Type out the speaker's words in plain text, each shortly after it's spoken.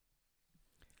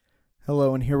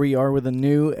Hello, and here we are with a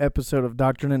new episode of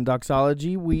Doctrine and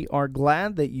Doxology. We are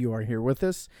glad that you are here with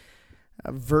us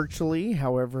virtually,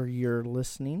 however you're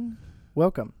listening.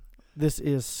 Welcome. This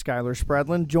is Skylar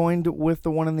Spradlin, joined with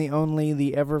the one and the only,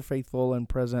 the ever faithful and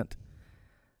present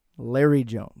Larry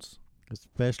Jones.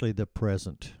 Especially the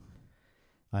present.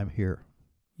 I'm here.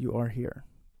 You are here.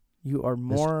 You are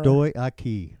more Estoy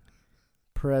aquí.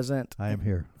 present. I am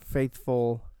here.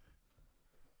 Faithful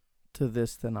to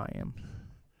this than I am.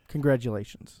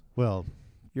 Congratulations. Well,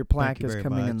 your plaque you is very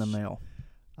coming in much. the mail.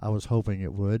 I was hoping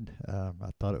it would. I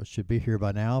thought it should be here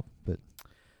by now, but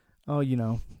Oh, you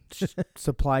know,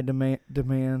 supply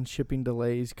demand, shipping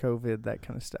delays, COVID, that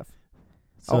kind of stuff.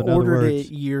 so I in other ordered words,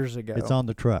 it years ago. it's on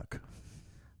the truck.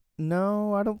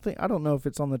 No, I don't know if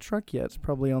it's on the truck yet. It's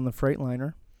probably on the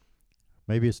Freightliner.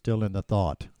 Maybe it's still in the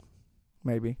thought.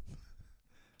 Maybe.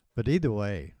 But either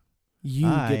way, You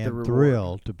I get the am reward.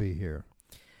 thrilled to be here.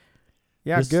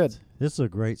 Yeah, good. This is a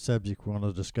great subject we want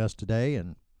to discuss today,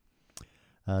 and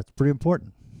it's pretty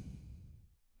important.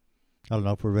 I don't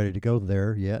know if we're ready to go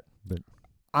there yet, but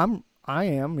I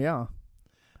am, yeah.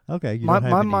 okay. You My don't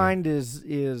have any, mind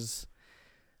is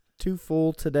too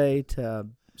full today to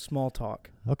small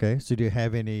talk. Okay, so do you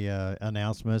have any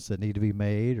announcements that need to be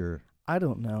made, or I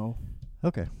don't know.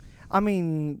 okay? I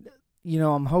mean, you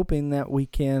know, I'm hoping that we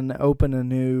can open a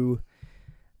new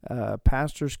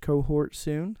pastor's cohort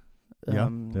soon. Yeah,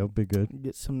 that would be good.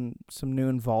 Get some new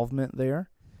involvement there.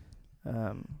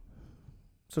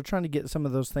 So trying to get some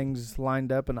of those things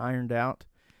lined up and ironed out.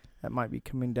 That might be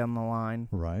coming down the line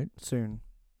Right. soon.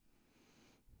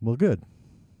 Well, good.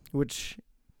 Which,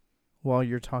 while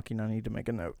you're talking, I need to make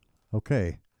a note.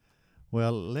 Okay.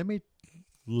 Well, let me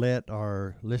let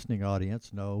our listening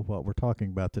audience know what we're talking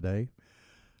about today.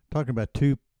 Talking about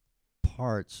two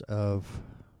parts of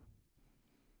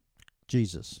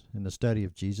Jesus, in the study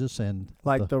of Jesus, and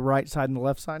Like the right side and the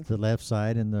left side? the left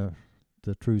side and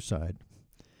the true side.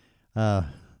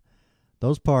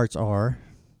 Those parts are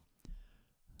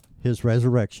his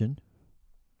resurrection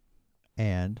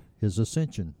and his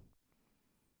ascension.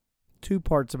 2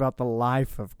 parts about the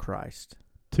life of Christ.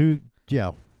 He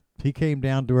came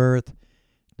down to earth,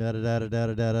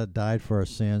 died for our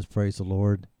sins, praise the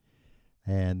Lord,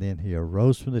 and then he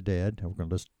arose from the dead. We're going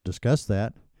to discuss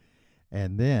that.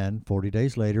 And then 40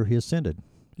 days later, he ascended.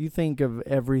 You think of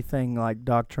everything like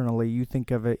doctrinally, you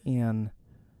think of it in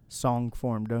song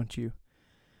form, don't you?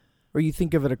 Or you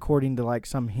think of it according to like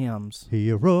some hymns.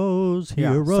 He arose, he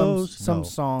arose. Some No.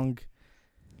 song.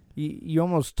 You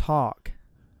almost talk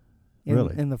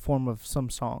Really? in the form of some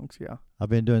songs, yeah. I've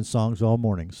been doing songs all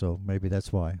morning, so maybe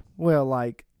that's why. Well,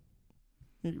 like,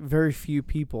 very few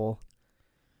people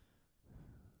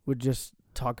would just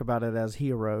talk about it as he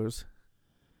arose,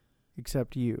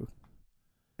 except you.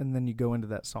 And then you go into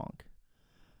that song.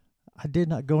 I did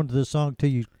not go into the song till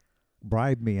you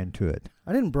bribed me into it.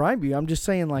 I didn't bribe you. I'm just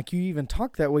saying, like, you even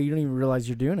talk that way, you don't even realize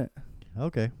you're doing it.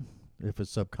 Okay. If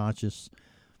it's subconscious,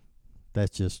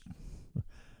 this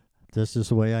is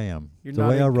the way I am. You're the not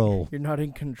way I in- roll. You're not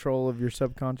in control of your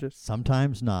subconscious.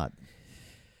 Sometimes not.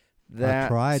 I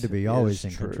try to be always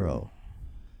in control.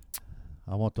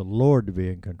 I want the Lord to be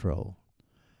in control.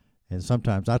 And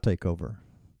sometimes I take over.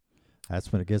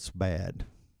 That's when it gets bad.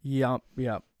 Yep.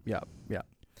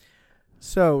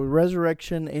 So,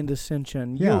 resurrection and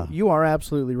ascension. Yeah. You are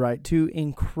absolutely right. 2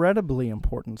 incredibly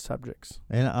important subjects.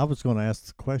 And I was going to ask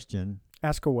the question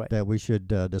Ask away. that we should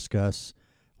discuss.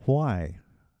 Why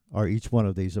are each one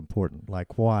of these important?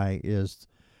 Like, why is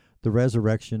the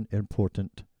resurrection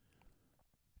important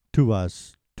to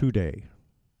us today?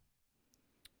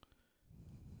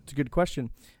 It's a good question.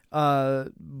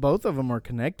 Both of them are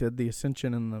connected, the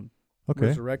ascension and the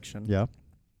resurrection. Yeah.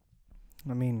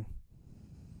 I mean,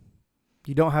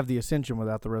 you don't have the ascension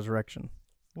without the resurrection.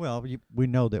 Well, we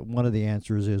know that one of the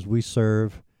answers is we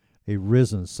serve a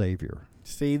risen Savior.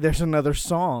 See, there's another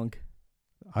song.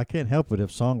 I can't help it if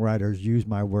songwriters use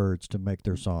my words to make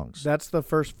their songs. That's the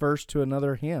first verse to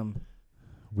another hymn.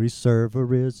 We serve a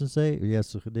risen Savior.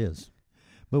 Yes, it is.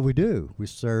 But we do. We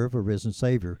serve a risen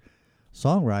Savior.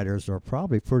 Songwriters are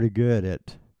probably pretty good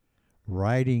at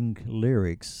writing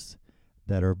lyrics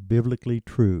that are biblically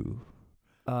true.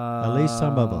 At least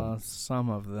some of them. Some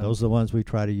of them. Those are the ones we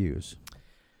try to use.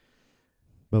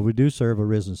 But we do serve a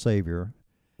risen Savior.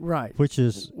 Right. Which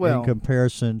is, in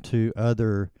comparison to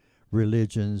other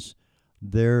religions,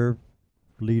 their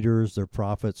leaders, their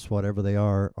prophets, whatever they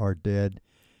are dead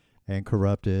and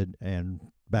corrupted and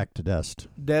back to dust.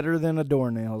 Deader than a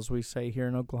doornail, as we say here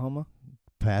in Oklahoma.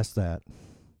 Past that.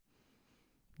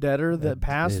 Deader than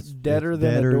It's a deader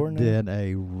doornail. than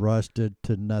a rusted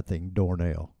to nothing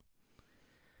doornail.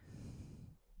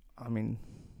 I mean,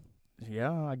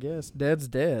 yeah, I guess dead's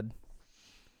dead,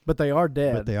 but they are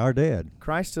dead. But they are dead.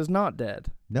 Christ is not dead.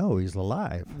 No, he's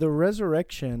alive. The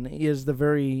resurrection is the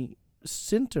very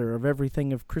center of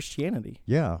everything of Christianity.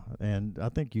 Yeah, and I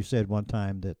think you said one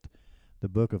time that the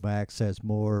book of Acts has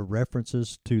more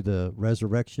references to the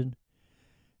resurrection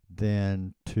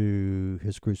than to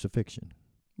his crucifixion.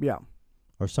 Yeah.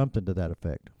 Or something to that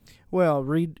effect. Well,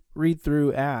 read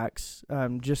through Acts.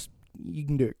 Just you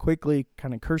can do it quickly,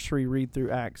 kind of cursory read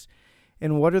through Acts.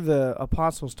 And what are the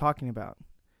apostles talking about?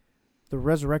 The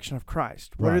resurrection of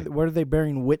Christ. Right. What are they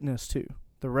bearing witness to?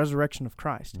 The resurrection of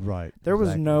Christ. Right. There was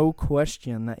exactly. no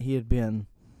question that he had been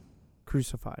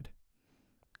crucified.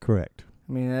 Correct.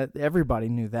 I mean, everybody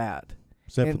knew that.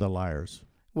 Except for the liars.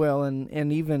 Well,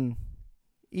 and even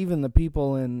the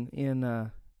people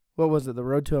in what was it, the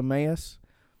road to Emmaus?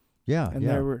 Yeah, And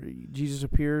yeah. Jesus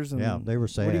appears, and They were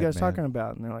saying, what are you guys man. talking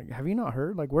about? And they're like, have you not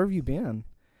heard? Like, where have you been?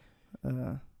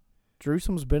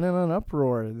 Jerusalem's been in an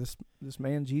uproar. This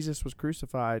man Jesus was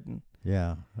crucified, and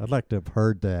Yeah, I'd like to have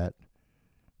heard that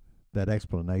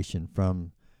explanation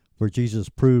from where Jesus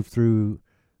proved through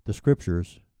the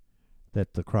scriptures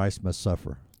that the Christ must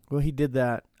suffer. well, he did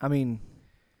that. I mean,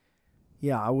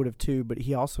 yeah, I would have too, but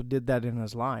he also did that in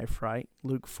his life, right?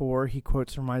 Luke 4, he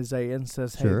quotes from Isaiah and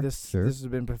says, "Hey, Sure, this has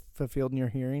been fulfilled in your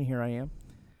hearing. Here I am."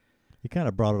 He kind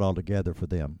of brought it all together for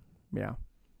them. Yeah.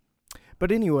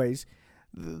 But anyways,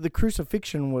 the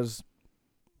crucifixion was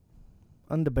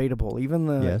undebatable.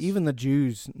 Even the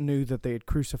Jews knew that they had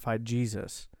crucified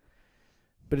Jesus.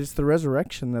 But it's the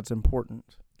resurrection that's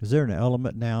important. Is there an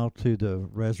element now to the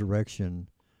resurrection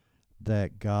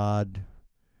that God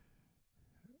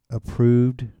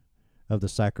approved of the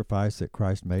sacrifice that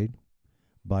Christ made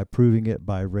by proving it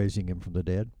by raising him from the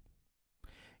dead?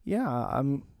 Yeah,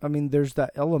 I mean, there's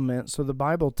that element. So the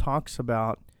Bible talks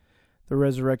about the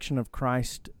resurrection of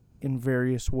Christ in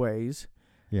various ways.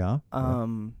 Yeah.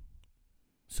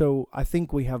 So I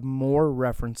think we have more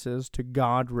references to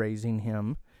God raising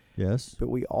him. Yes. But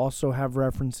we also have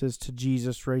references to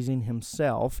Jesus raising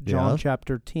himself. John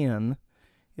chapter 10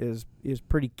 is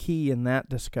pretty key in that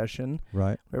discussion.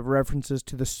 Right. We have references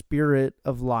to the Spirit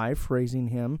of life raising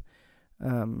him.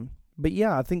 But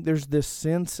yeah, I think there's this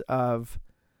sense of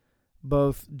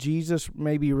both Jesus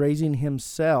maybe raising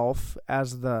himself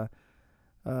as the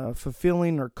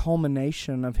fulfilling or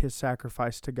culmination of his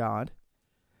sacrifice to God,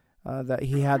 that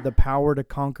he had the power to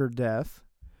conquer death,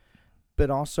 but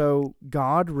also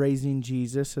God raising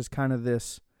Jesus as kind of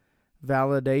this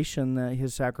validation that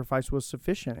his sacrifice was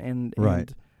sufficient and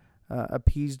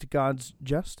appeased God's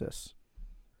justice.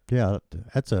 Yeah,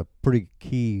 that's a pretty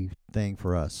key thing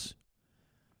for us.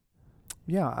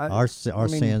 Yeah, Our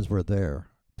sins were there,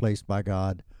 placed by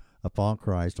God upon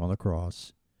Christ on the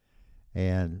cross,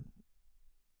 and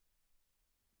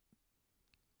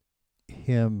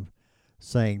him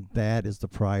saying that is the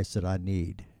price that I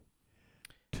need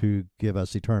to give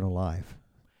us eternal life.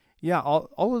 Yeah,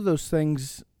 all of those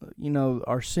things,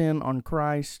 our sin on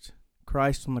Christ,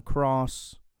 Christ on the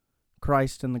cross,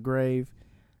 Christ in the grave,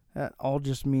 that all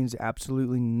just means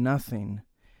absolutely nothing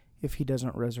if he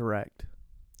doesn't resurrect.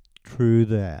 True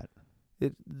that.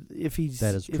 If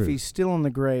he's still in the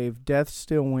grave, death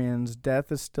still wins.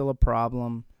 Death is still a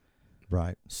problem.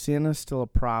 Right. Sin is still a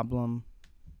problem.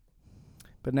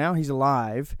 But now he's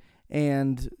alive,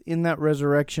 and in that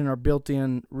resurrection are built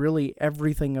in really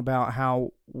everything about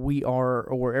how we are,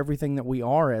 or everything that we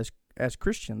are as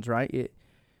Christians, right?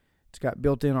 It's got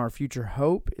built in our future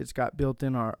hope. It's got built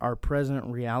in our present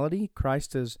reality.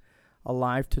 Christ is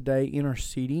alive today,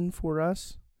 interceding for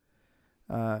us.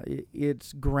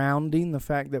 It's grounding the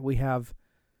fact that we have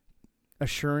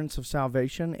assurance of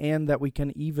salvation and that we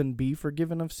can even be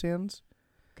forgiven of sins.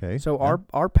 Okay. So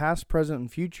our past, present,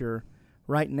 and future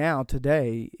right now,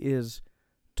 today, is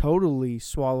totally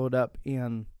swallowed up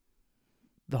in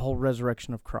the whole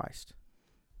resurrection of Christ.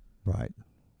 Right.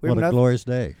 What a glorious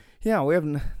day. Yeah,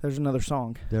 there's another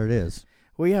song. There it is.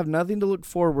 We have nothing to look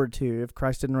forward to if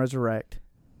Christ didn't resurrect.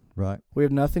 Right. We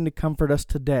have nothing to comfort us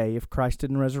today if Christ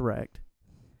didn't resurrect.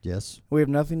 Yes. We have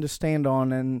nothing to stand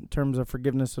on in terms of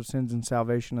forgiveness of sins and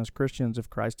salvation as Christians if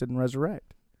Christ didn't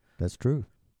resurrect. That's true.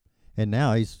 And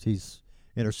now he's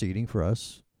interceding for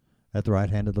us at the right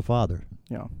hand of the Father.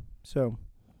 Yeah. So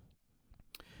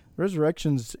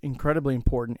resurrection's incredibly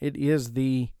important. It is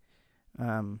the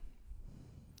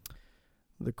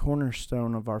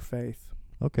cornerstone of our faith.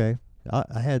 Okay.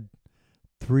 I had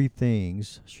 3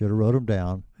 things, should have wrote them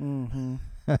down,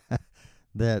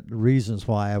 that reasons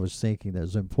why I was thinking that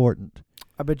was important.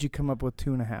 I bet you come up with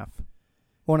 2.5.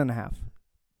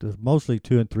 1.5. Mostly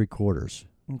 2 3/4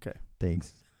 Okay.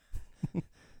 things.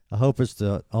 I hope it's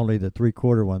only the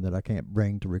 3/4 one that I can't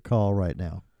bring to recall right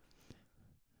now.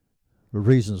 The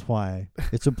reasons why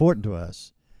it's important to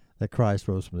us that Christ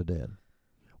rose from the dead.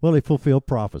 Well, he fulfilled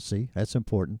prophecy. That's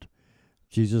important.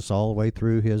 Jesus, all the way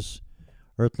through his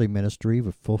earthly ministry,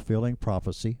 was fulfilling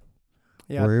prophecy.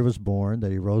 Yeah. Where he was born,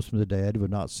 that he rose from the dead,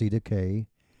 would not see decay.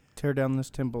 Tear down this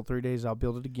temple, 3 days I'll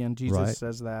build it again. Jesus Right.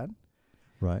 says that.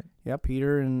 Right. Yeah,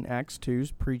 Peter in Acts 2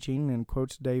 is preaching and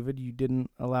quotes David, you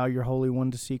didn't allow your Holy One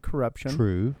to see corruption.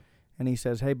 True. And he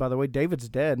says, hey, by the way, David's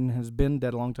dead and has been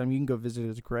dead a long time. You can go visit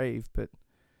his grave, but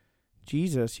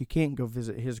Jesus, you can't go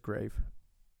visit his grave.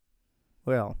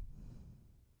 Well,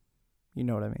 you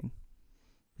know what I mean.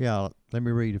 Yeah, let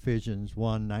me read Ephesians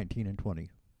 1:19 and 20. Would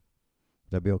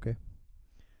that be okay?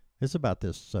 It's about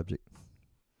this subject.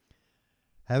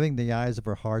 Having the eyes of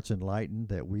our hearts enlightened,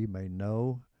 that we may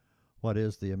know what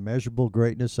is the immeasurable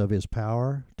greatness of his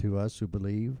power to us who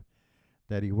believe,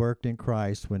 that he worked in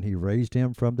Christ when he raised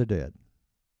him from the dead.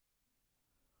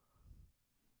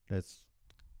 That's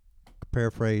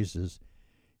paraphrased as,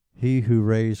 he who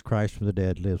raised Christ from the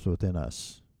dead lives within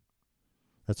us.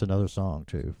 That's another song,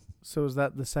 too. So is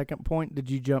that the second point? Did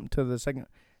you jump to the second?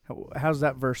 How's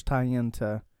that verse tie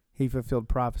into he fulfilled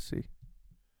prophecy?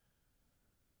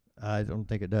 I don't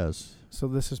think it does. So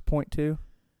this is point 2?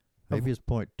 Maybe it's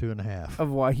 2.5.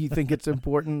 Of why you think it's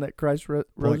important that Christ rose?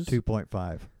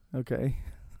 2.5. Okay.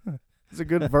 It's a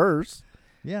good verse.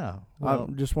 Yeah. Well,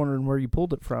 I'm just wondering where you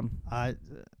pulled it from. I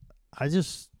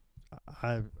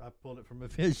pulled it from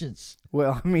Ephesians.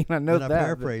 Well, I mean, I know and that. I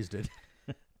paraphrased it.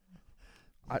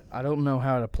 I don't know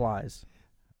how it applies.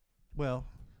 Well,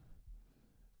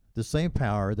 the same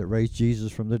power that raised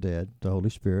Jesus from the dead, the Holy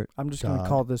Spirit, I'm just going to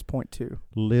call this point 2.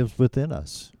 lives within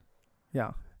us.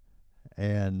 Yeah.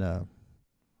 And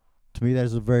to me, that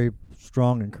is a very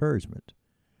strong encouragement.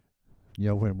 You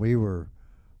know, when we were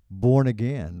born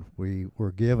again, we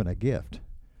were given a gift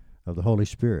of the Holy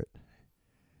Spirit.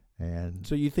 And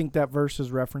So you think that verse is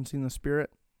referencing the Spirit?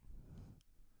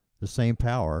 the same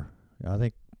power, I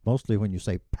think mostly when you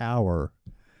say power,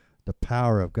 the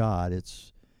power of God,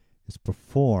 it's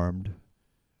performed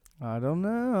I don't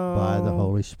know. by the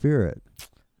Holy Spirit.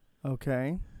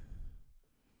 Okay.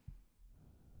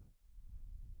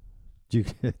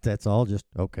 That's all just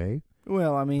okay.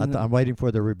 Well, I mean, I'm waiting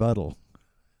for the rebuttal.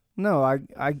 no,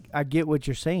 I get what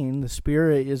you're saying. The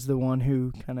Spirit is the one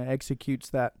who kind of executes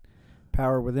that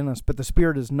power within us, but the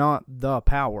Spirit is not the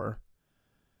power.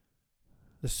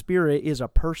 The Spirit is a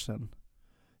person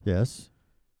Yes.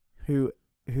 who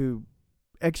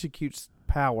executes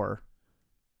power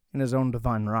in his own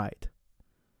divine right.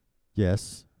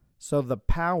 Yes. So the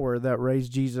power that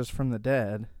raised Jesus from the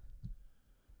dead,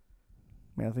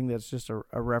 I mean, I think that's just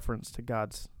a reference to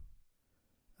God's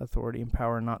authority and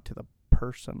power, not to the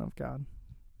person of God.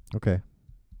 Okay.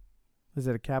 Is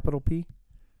it a capital P?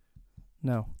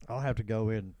 No. I'll have to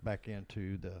go back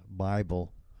into the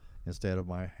Bible instead of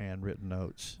my handwritten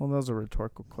notes. Well, that was a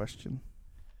rhetorical question.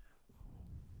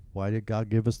 Why did God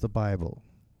give us the Bible?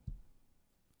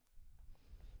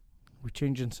 We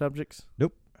changing subjects?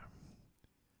 Nope.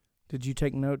 Did you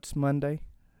take notes Monday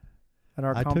at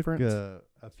our I conference? took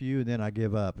a few, and then I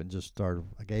gave up and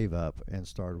I gave up and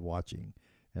started watching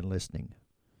and listening.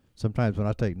 Sometimes when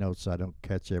I take notes, I don't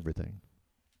catch everything.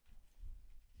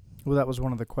 Well, that was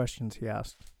one of the questions he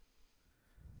asked.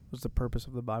 Was the purpose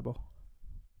of the Bible?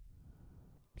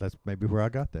 That's maybe where I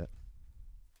got that.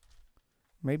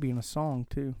 Maybe in a song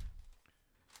too.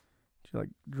 Did you like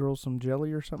drill some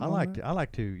jelly or something? I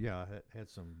like to. Yeah, I had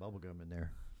some bubble gum in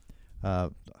there.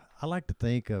 I like to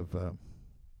think of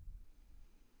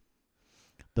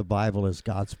the Bible as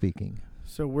God speaking,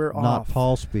 So we're not off.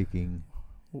 Paul speaking.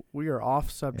 We are off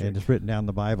subject. And it's written down in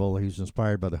the Bible. He's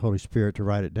inspired by the Holy Spirit to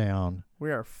write it down.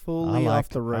 We are fully off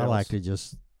the rails. I like to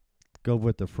just go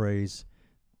with the phrase,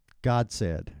 God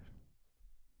said,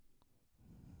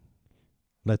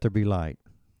 let there be light.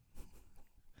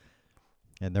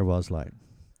 And there was light.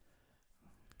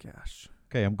 Gosh.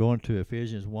 Okay, I'm going to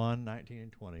Ephesians 1:19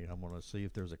 and 20, and I'm going to see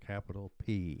if there's a capital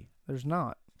P. There's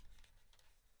not.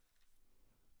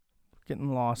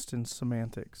 Getting lost in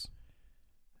semantics.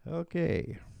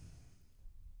 Okay.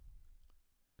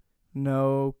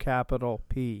 No capital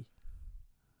P.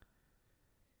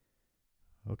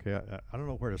 Okay, I don't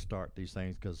know where to start these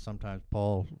things because sometimes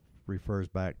Paul refers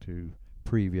back to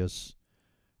previous.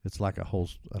 It's like a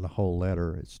whole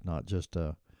letter. It's not just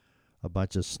a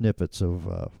bunch of snippets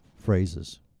of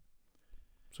phrases.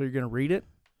 So you're going to read it?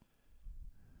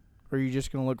 Or are you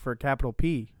just going to look for a capital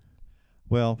P?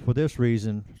 Well, for this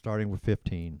reason, starting with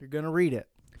 15. You're going to read it.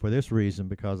 For this reason,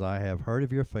 because I have heard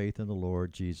of your faith in the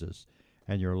Lord Jesus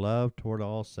and your love toward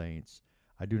all saints,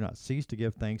 I do not cease to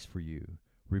give thanks for you,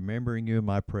 remembering you in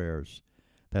my prayers,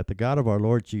 that the God of our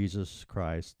Lord Jesus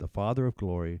Christ, the Father of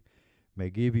glory,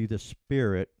 may give you the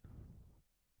spirit,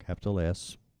 capital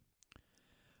S,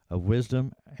 of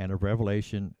wisdom and of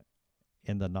revelation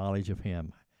in the knowledge of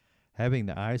him, having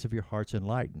the eyes of your hearts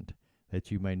enlightened, that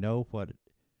you may know what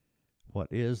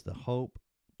is the hope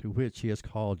to which he has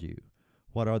called you,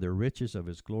 what are the riches of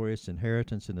his glorious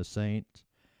inheritance in the saints,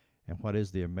 and what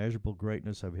is the immeasurable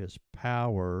greatness of his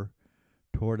power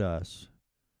toward us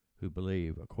who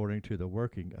believe, according to the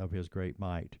working of his great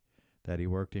might, that he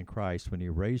worked in Christ when he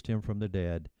raised him from the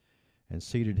dead and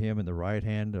seated him in the right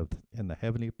hand in the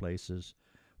heavenly places,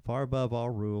 far above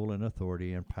all rule and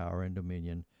authority and power and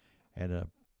dominion, and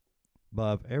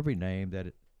above every name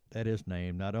that is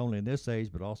named, not only in this age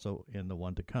but also in the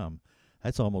one to come.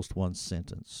 That's almost one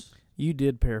sentence. You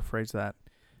did paraphrase that.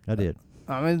 I did.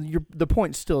 I mean, the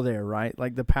point's still there, right?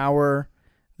 Like the power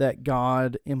that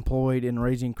God employed in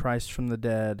raising Christ from the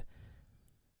dead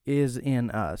is in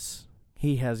us.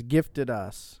 He has gifted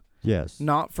us. Yes.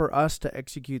 Not for us to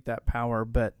execute that power,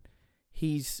 but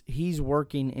he's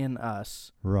working in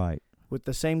us. Right. With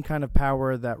the same kind of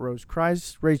power that raised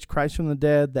Christ from the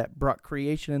dead, that brought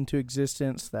creation into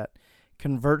existence, that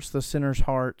converts the sinner's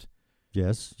heart.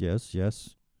 Yes.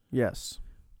 Yes.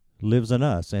 Lives in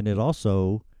us, and it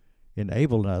also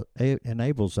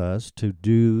enables us to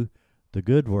do the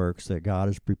good works that God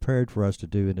has prepared for us to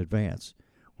do in advance.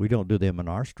 We don't do them in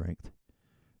our strength.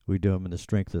 We do them in the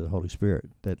strength of the Holy Spirit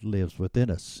that lives within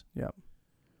us. Yeah.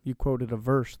 You quoted a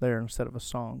verse there instead of a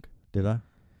song. Did I?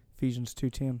 Ephesians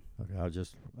 2:10. Okay, I'll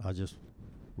just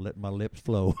let my lips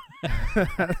flow.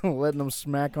 Letting them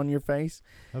smack on your face.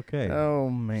 Okay. Oh,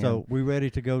 man. So we ready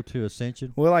to go to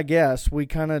Ascension? Well, I guess we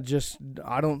kind of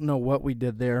I don't know what we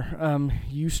did there.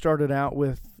 You started out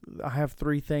with, I have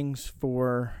 3 things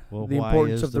for the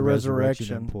importance of the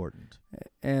resurrection. Important?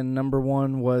 And number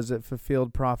 1 was it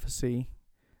fulfilled prophecy.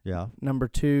 Yeah. Number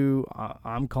 2,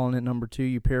 I'm calling it number 2.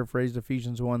 You paraphrased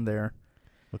Ephesians 1 there.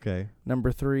 Okay.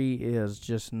 Number 3 is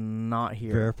just not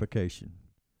here. Verification.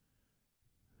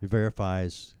 He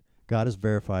verifies, God has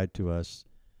verified to us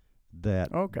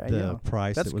that the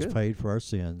price that was paid for our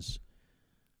sins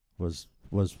was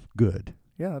good.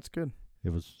 Yeah, that's good. It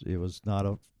was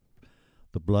not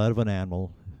the blood of an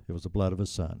animal, it was the blood of his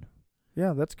son.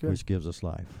 Yeah, that's good. Which gives us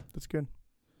life. That's good.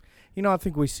 You know, I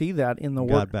think we see that in the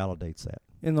God validates that.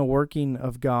 In the working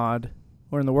of God,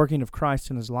 or in the working of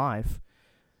Christ in his life.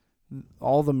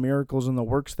 All the miracles and the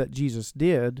works that Jesus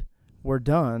did were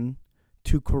done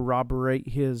to corroborate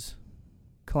his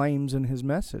claims and his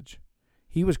message.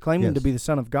 He was claiming to be the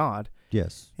Son of God.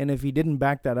 Yes. And if he didn't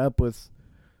back that up with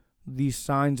these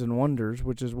signs and wonders,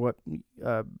 which is what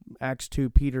Acts 2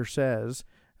 Peter says,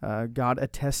 God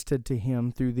attested to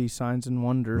him through these signs and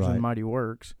wonders and mighty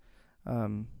works.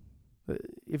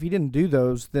 If he didn't do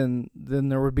those, then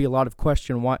there would be a lot of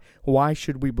question. Why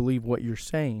should we believe what you're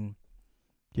saying?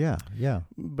 Yeah.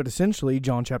 But essentially,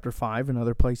 John chapter 5 and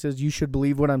other places, you should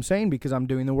believe what I'm saying because I'm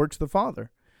doing the works of the Father.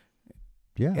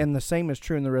 Yeah. And the same is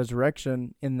true in the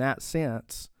resurrection in that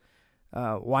sense.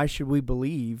 Why should we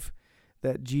believe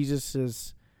that Jesus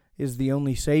is the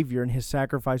only Savior and his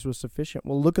sacrifice was sufficient?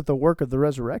 Well, look at the work of the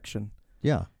resurrection.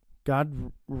 Yeah.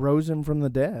 God rose him from the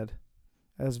dead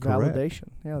as Correct. Validation.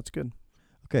 Yeah, that's good.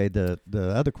 Okay, the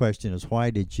other question is, why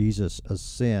did Jesus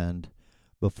ascend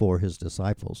before his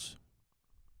disciples?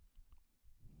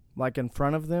 Like in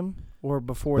front of them or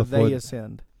before they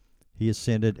ascend? He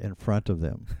ascended in front of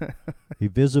them. He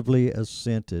visibly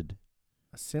ascended.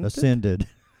 Ascended?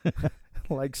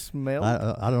 Like smelled?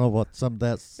 I don't know what some of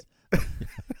that's.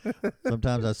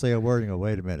 Sometimes I say a word and go,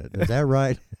 wait a minute, is that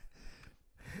right?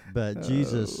 But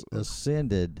Jesus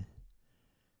ascended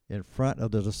in front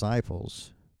of the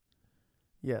disciples.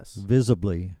 Yes.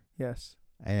 Visibly. Yes.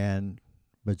 And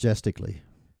majestically.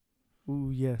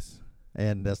 Ooh, yes.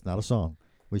 And that's not a song.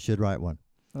 We should write one.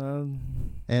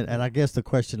 And I guess the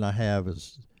question I have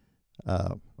is,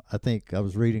 I think I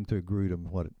was reading through Grudem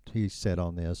what he said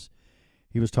on this.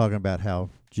 He was talking about how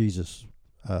Jesus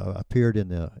appeared in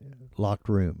the locked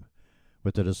room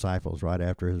with the disciples right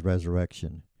after his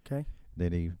resurrection. Okay.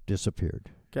 Then he disappeared.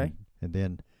 Okay. And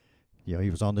then, he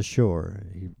was on the shore.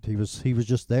 He was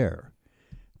just there.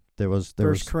 There was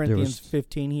 1 Corinthians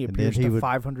 15. He appears to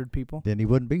 500 people. Then he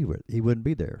wouldn't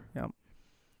be there. Yeah.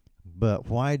 But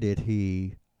why did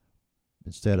he,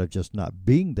 instead of just not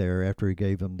being there after he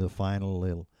gave them the final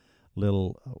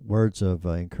little words of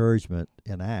encouragement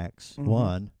in Acts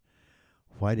 1,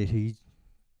 why did he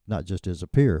not just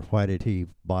disappear? Why did he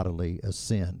bodily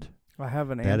ascend? I have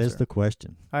an answer. That is the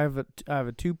question. I have a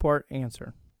 2-part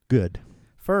answer. Good.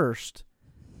 First,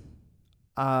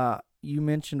 You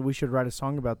mentioned we should write a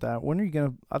song about that. When are you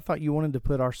gonna? I thought you wanted to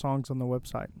put our songs on the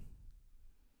website.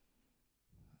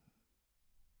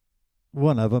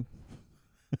 One of them.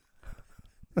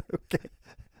 Okay.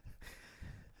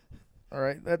 All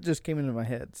right, that just came into my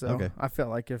head, so Okay. I felt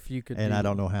like if you could. And I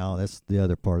don't know how. That's the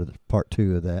other part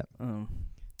 2 of that.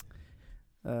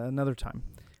 Another time.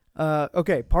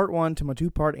 Okay, part 1 to my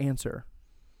 2-part answer.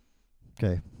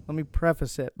 Okay. Let me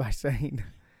preface it by saying,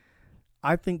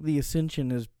 I think the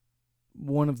Ascension is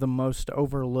one of the most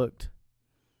overlooked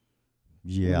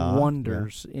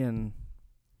wonders in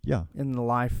the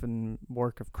life and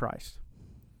work of Christ.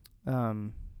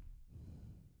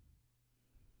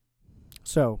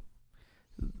 So,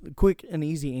 quick and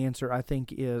easy answer, I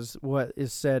think, is what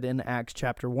is said in Acts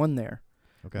chapter 1 there.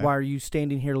 Okay. Why are you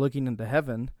standing here looking into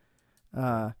heaven?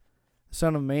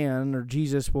 Son of Man, or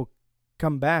Jesus, will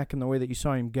come back in the way that you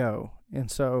saw him go. And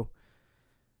so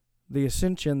the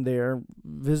ascension there,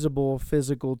 visible,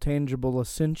 physical, tangible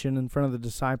ascension in front of the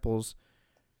disciples,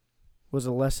 was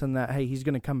a lesson that, hey, he's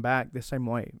going to come back the same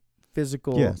way.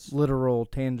 Physical, literal,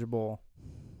 tangible,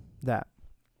 that.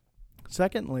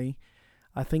 Secondly,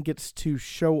 I think it's to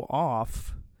show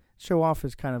off. Show off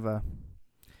is kind of a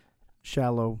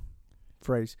shallow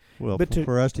phrase. Well, but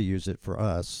for us to use it for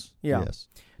us, yes.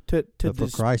 But for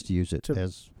Christ to use it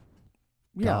as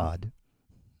God.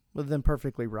 Well, then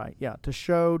perfectly right. Yeah, to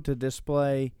show, to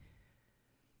display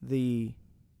the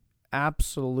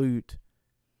absolute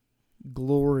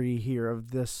glory here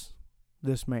of this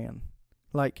man.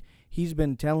 Like, he's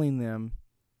been telling them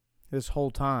this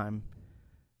whole time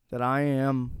that I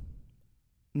am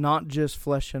not just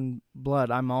flesh and blood,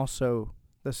 I'm also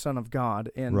the Son of God.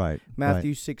 And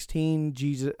Matthew 16,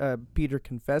 Peter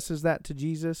confesses that to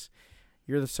Jesus.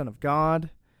 You're the Son of God.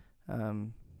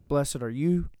 Blessed are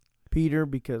you, Peter,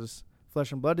 because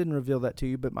flesh and blood didn't reveal that to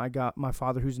you, but my God, my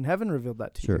Father who's in heaven revealed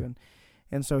that to you.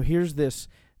 And so here's this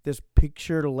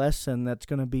picture lesson that's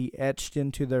going to be etched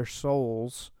into their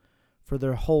souls for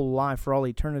their whole life, for all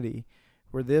eternity,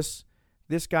 where this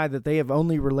guy that they have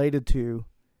only related to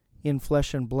in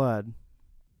flesh and blood,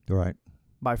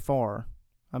 by far.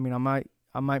 I mean,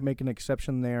 I might make an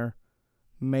exception there,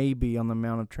 maybe on the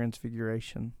Mount of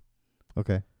Transfiguration.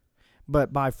 Okay.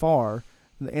 But by far,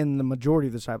 and the majority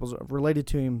of the disciples related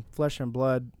to him, flesh and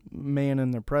blood, man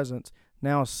in their presence,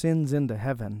 now ascends into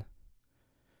heaven.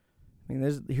 I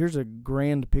mean, here's a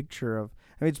grand picture of.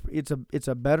 I mean, it's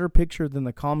a better picture than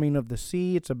the calming of the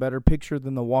sea. It's a better picture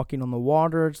than the walking on the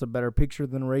water. It's a better picture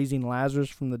than raising Lazarus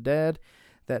from the dead.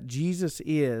 That Jesus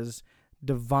is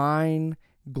divine,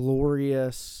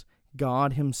 glorious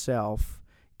God Himself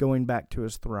going back to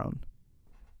His throne.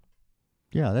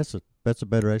 Yeah, that's a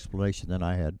better explanation than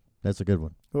I had. That's a good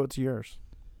one. What's yours?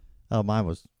 Mine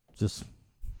was just,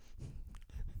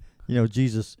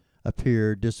 Jesus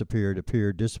appeared, disappeared.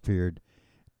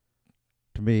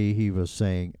 To me, He was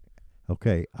saying,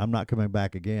 okay, I'm not coming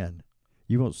back again.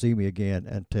 You won't see me again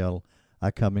until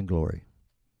I come in glory.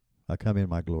 I come in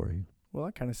my glory. Well,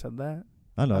 I kind of said that.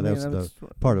 I know, that's the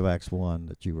part of Acts 1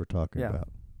 that you were talking about.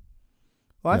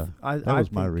 Well, that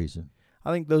was my reason.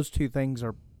 I think those two things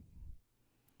are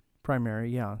primary,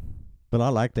 yeah. But I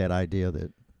like that idea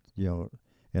that,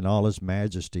 in all His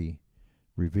majesty,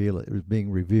 it was being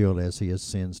revealed as He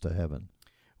ascends to heaven.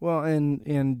 Well,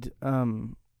 and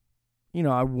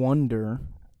I wonder,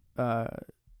 out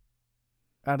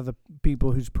of the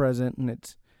people who's present, and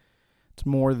it's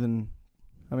more than.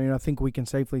 I mean, I think we can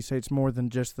safely say it's more than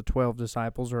just the 12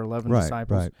 disciples or 11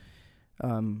 disciples.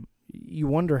 You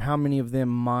wonder how many of them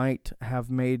might have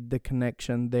made the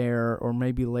connection there, or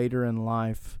maybe later in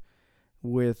life,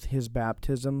 with His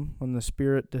baptism when the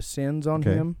Spirit descends on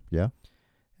Him. Yeah.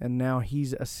 And now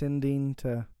He's ascending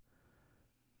to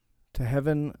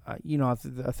heaven. I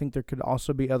think there could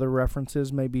also be other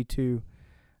references, maybe to.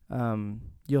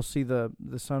 You'll see the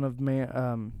Son of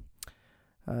Man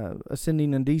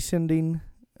ascending and descending.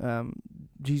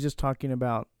 Jesus talking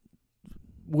about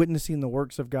witnessing the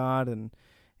works of God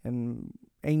and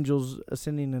angels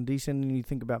ascending and descending. You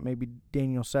think about maybe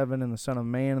Daniel 7 and the Son of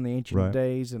Man and the Ancient of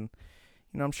Days, and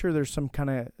I'm sure there's some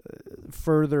kind of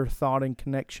further thought and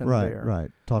connection there. Right.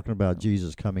 Talking about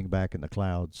Jesus coming back in the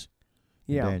clouds.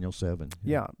 In Daniel 7.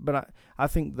 Yeah, but I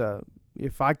think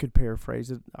if I could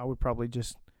paraphrase it, I would probably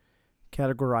just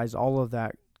categorize all of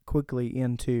that quickly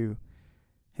into,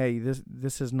 hey,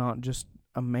 this is not just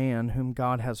a man whom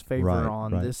God has favor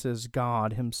on. Right. This is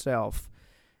God Himself.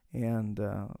 And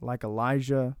like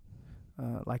Elijah,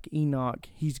 like Enoch,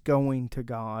 he's going to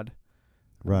God.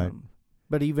 Right.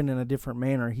 But even in a different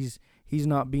manner, he's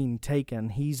not being taken.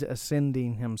 He's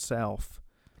ascending himself.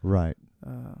 Right.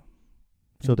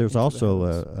 So there's into the also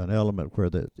heavens. an element where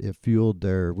it fueled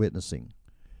their witnessing.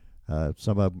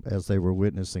 Some of them, as they were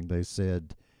witnessing, they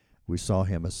said, "We saw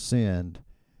him ascend,"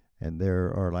 and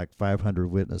there are like 500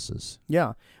 witnesses.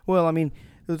 Yeah. Well, I mean,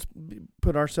 let's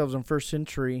put ourselves in first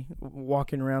century,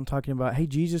 walking around talking about, hey,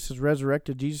 Jesus is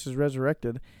resurrected. Jesus is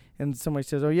resurrected. And somebody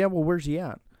says, oh, yeah, well, where's he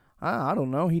at? I don't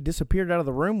know. He disappeared out of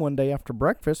the room one day after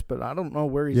breakfast, but I don't know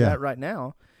where he's at right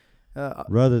now.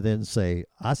 Rather than say,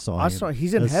 I saw him.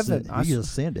 He's in heaven. He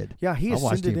ascended. Yeah, he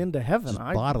ascended into heaven. Just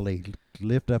bodily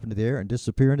lift up into the air and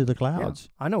disappear into the clouds.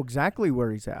 Yeah, I know exactly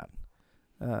where he's at.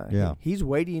 He's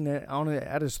waiting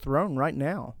at his throne right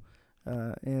now,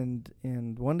 and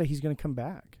one day he's going to come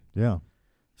back. Yeah.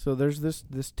 So there's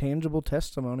this tangible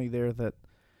testimony there that,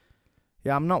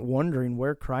 yeah, I'm not wondering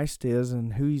where Christ is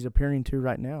and who he's appearing to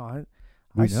right now.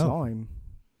 I saw him.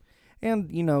 And,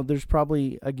 there's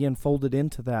probably, again, folded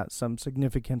into that some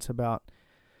significance about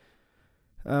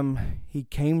he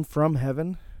came from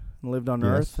heaven and lived on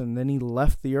earth, and then he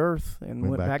left the earth and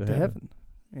went back to heaven.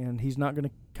 And he's not going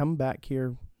to come back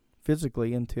here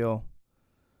physically until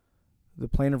the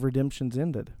plan of redemption's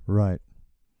ended. Right.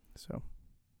 So,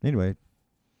 anyway,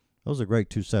 those are great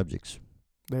two subjects.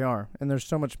 They are, and there's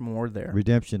so much more there.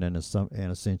 Redemption and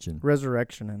ascension.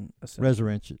 Resurrection and ascension.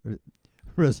 Resurrection.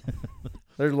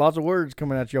 There's lots of words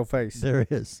coming at your face. There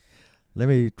is. Let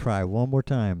me try one more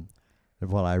time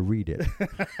while I read it.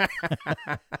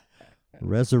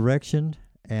 Resurrection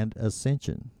and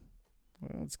ascension.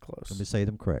 Well, it's close. Let me say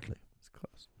them correctly. It's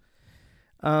close.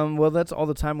 Well, that's all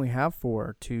the time we have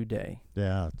for today.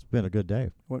 Yeah, it's been a good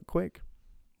day. Went quick.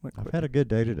 I've had a good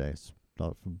day today.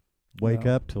 From wake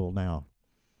up till now.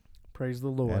 Praise the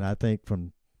Lord. And I think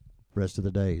from the rest of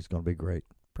the day is going to be great.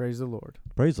 Praise the Lord.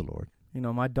 Praise the Lord.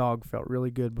 My dog felt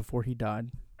really good before he died.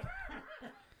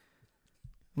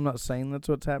 I'm not saying that's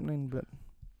what's happening, but...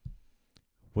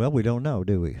 Well, we don't know,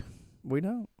 do we? We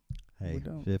don't. Hey, we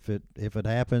don't. If it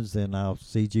happens, then I'll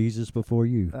see Jesus before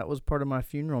you. That was part of my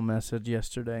funeral message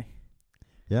yesterday.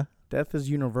 Yeah? Death is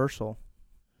universal.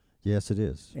 Yes, it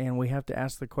is. And we have to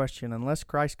ask the question, unless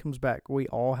Christ comes back, we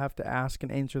all have to ask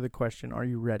and answer the question, are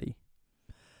you ready?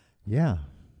 Yeah.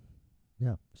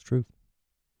 Yeah, it's true.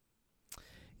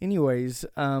 Anyways,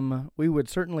 we would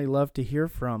certainly love to hear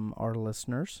from our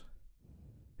listeners,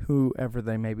 whoever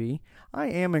they may be. I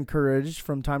am encouraged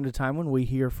from time to time when we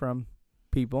hear from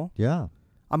people. Yeah.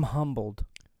 I'm humbled.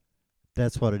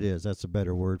 That's what it is. That's a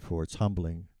better word for it. It's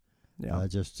humbling. Yeah.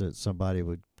 Just that somebody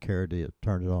would care to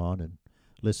turn it on and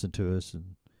listen to us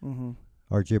and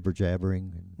our jibber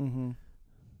jabbering. And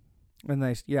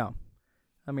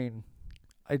I mean,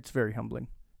 it's very humbling.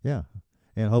 Yeah.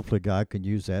 And hopefully God can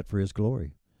use that for his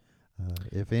glory.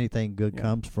 If anything good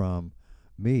comes from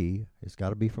me, it's got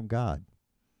to be from God.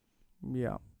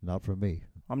 Yeah. Not from me.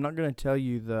 I'm not going to tell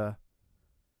you the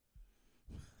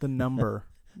number,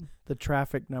 the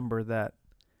traffic number that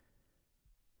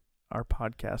our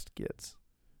podcast gets.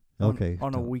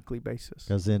 On a weekly basis.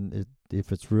 Because then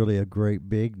if it's really a great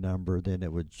big number, then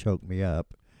it would choke me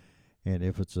up. And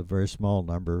if it's a very small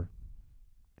number,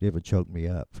 it would choke me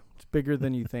up. It's bigger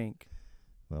than you think.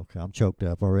 Well, I'm choked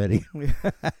up already.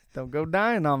 Don't go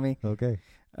dying on me. Okay.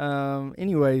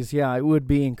 Anyways, yeah, it would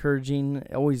be encouraging.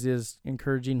 It always is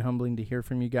encouraging, humbling to hear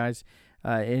from you guys.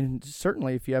 And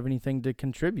certainly if you have anything to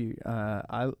contribute,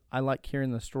 I like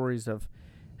hearing the stories of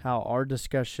how our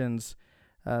discussions,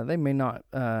 they may not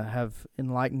have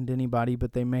enlightened anybody,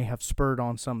 but they may have spurred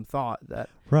on some thought that...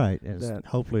 Right, and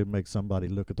hopefully it makes somebody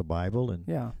look at the Bible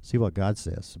and see what God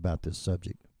says about this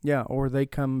subject. Yeah, or they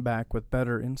come back with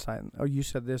better insight. Oh, you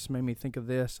said this, made me think of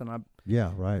this, and I...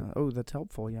 Yeah, right. That's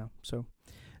helpful, yeah. So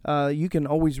you can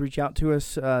always reach out to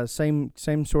us, same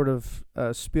sort of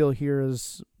spiel here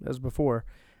as before.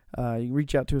 You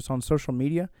reach out to us on social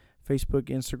media, Facebook,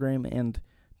 Instagram, and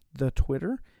the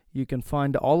Twitter. You can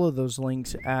find all of those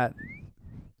links at...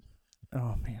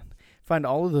 Find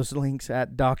all of those links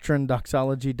at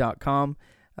doctrinedoxology.com.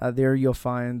 There you'll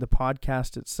find the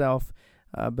podcast itself,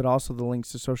 but also the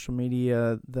links to social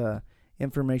media, the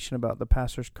information about the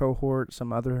pastor's cohort,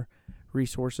 some other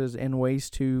resources, and ways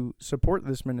to support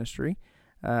this ministry,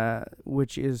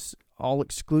 which is all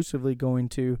exclusively going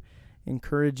to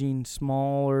encouraging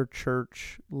smaller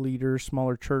church leaders,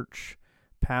 smaller church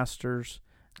pastors,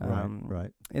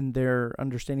 right. in their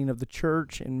understanding of the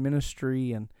church and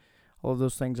ministry and all of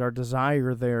those things. Our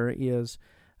desire there is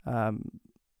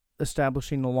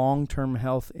establishing long-term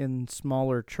health in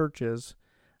smaller churches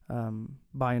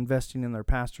by investing in their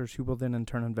pastors, who will then in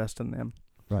turn invest in them.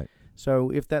 Right.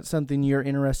 So if that's something you're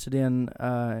interested in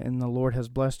and the Lord has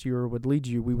blessed you or would lead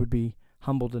you, we would be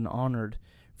humbled and honored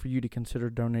for you to consider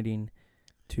donating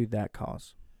to that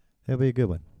cause. That'll be a good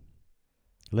one.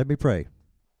 Let me pray.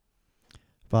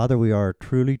 Father, we are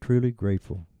truly, truly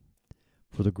grateful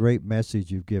for the great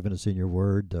message you've given us in your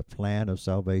word, the plan of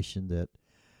salvation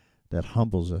that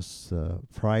humbles us, the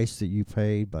price that you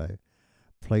paid by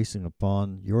placing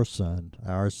upon your Son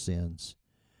our sins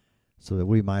so that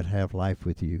we might have life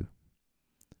with you.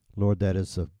 Lord, that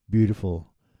is a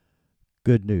beautiful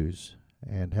good news,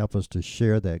 and help us to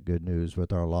share that good news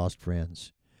with our lost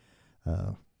friends.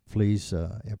 Please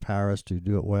empower us to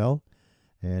do it well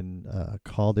and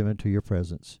call them into your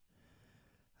presence.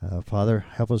 Father,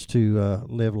 help us to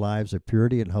live lives of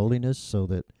purity and holiness so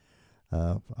that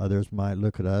others might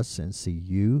look at us and see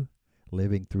you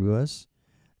living through us,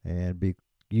 and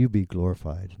you be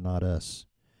glorified, not us.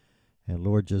 And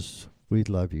Lord, we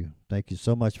love you. Thank you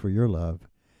so much for your love.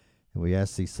 And we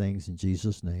ask these things in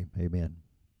Jesus' name. Amen.